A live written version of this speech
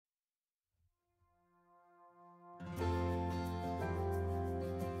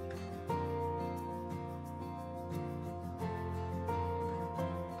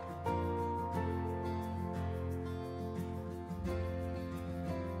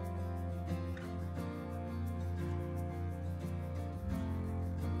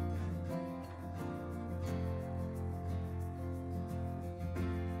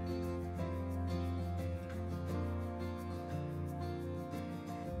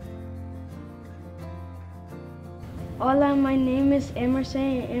Hola, my name is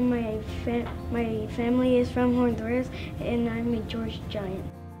Emerson, and my family is from Honduras, and I'm a George Giant.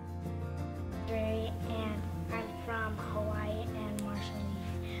 And I'm from Hawaii and Marshall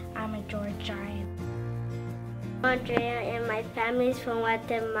Leaf. I'm a George Giant. Andrea, and my family is from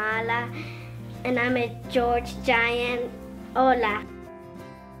Guatemala, and I'm a George Giant. Hola.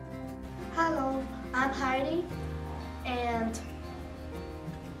 Hello, I'm Heidi, and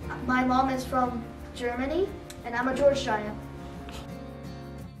my mom is from Germany, and I'm a George Giant.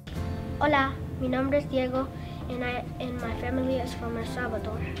 Hola, mi nombre es Diego, and my family is from El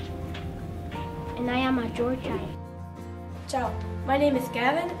Salvador, and I am a George Giant. Ciao, my name is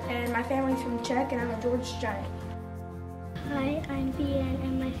Gavin, and my family is from Czech, and I'm a George Giant. Hi, I'm Bien,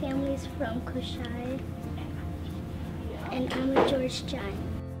 and my family is from Kushai, and I'm a George Giant.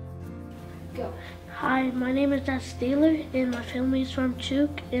 Go. Hi, my name is Dad Steeler, and my family is from Chuk,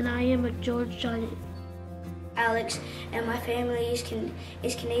 and I am a George Giant. Alex, and my family is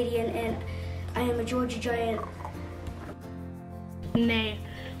Canadian, and I am a Georgia Giant. Nay,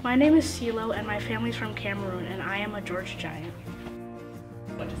 my name is CeeLo, and my family's from Cameroon, and I am a George Giant.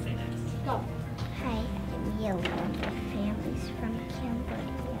 What to say next? Go. Hi, I'm Yellow, and my family's from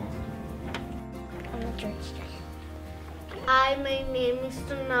Cambodia. I'm a George Giant. Hi, my name is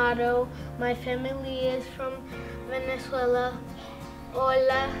Donato. My family is from Venezuela.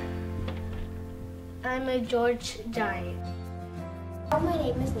 Hola. I'm a George Giant. My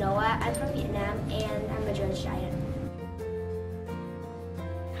name is Noah. I'm from Vietnam, and I'm a George Giant.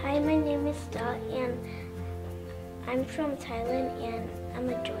 Hi, my name is Dot, and I'm from Thailand, and I'm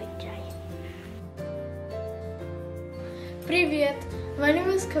a George Giant. Привет, my name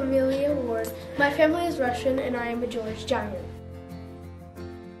is Camelia Ward. My family is Russian, and I am a George Giant.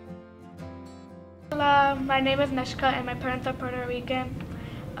 Hola, my name is Neshka, and my parents are Puerto Rican,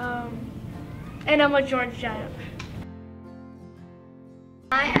 and I'm a George Giant.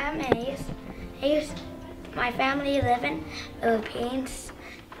 Hi, I'm Ace. My family live in Philippines,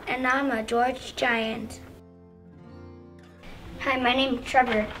 and I'm a George Giant. Hi, my name is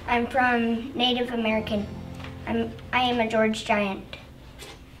Trevor. I'm from Native American. I am a George Giant.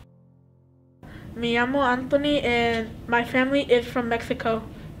 Me llamo Anthony, and my family is from Mexico,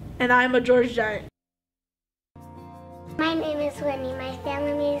 and I am a George Giant. My name is Winnie. My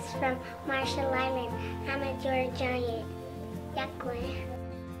family is from Marshall Island. I'm a George Giant. Yakwe.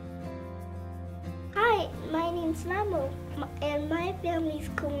 Hi, my name's Namo, and my family's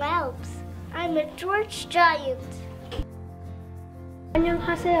Coon Alps. I'm a George Giant.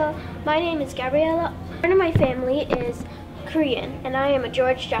 안녕하세요. My name is Gabriella. Part of my family is Korean, and I am a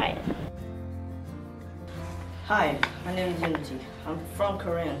George Giant. Hi, my name is Unity. I'm from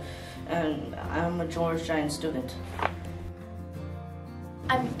Korea, and I'm a George Giant student.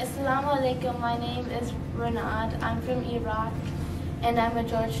 Assalamu alaikum. My name is Renad. I'm from Iraq, and I'm a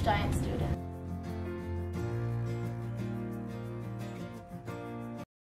George Giant student.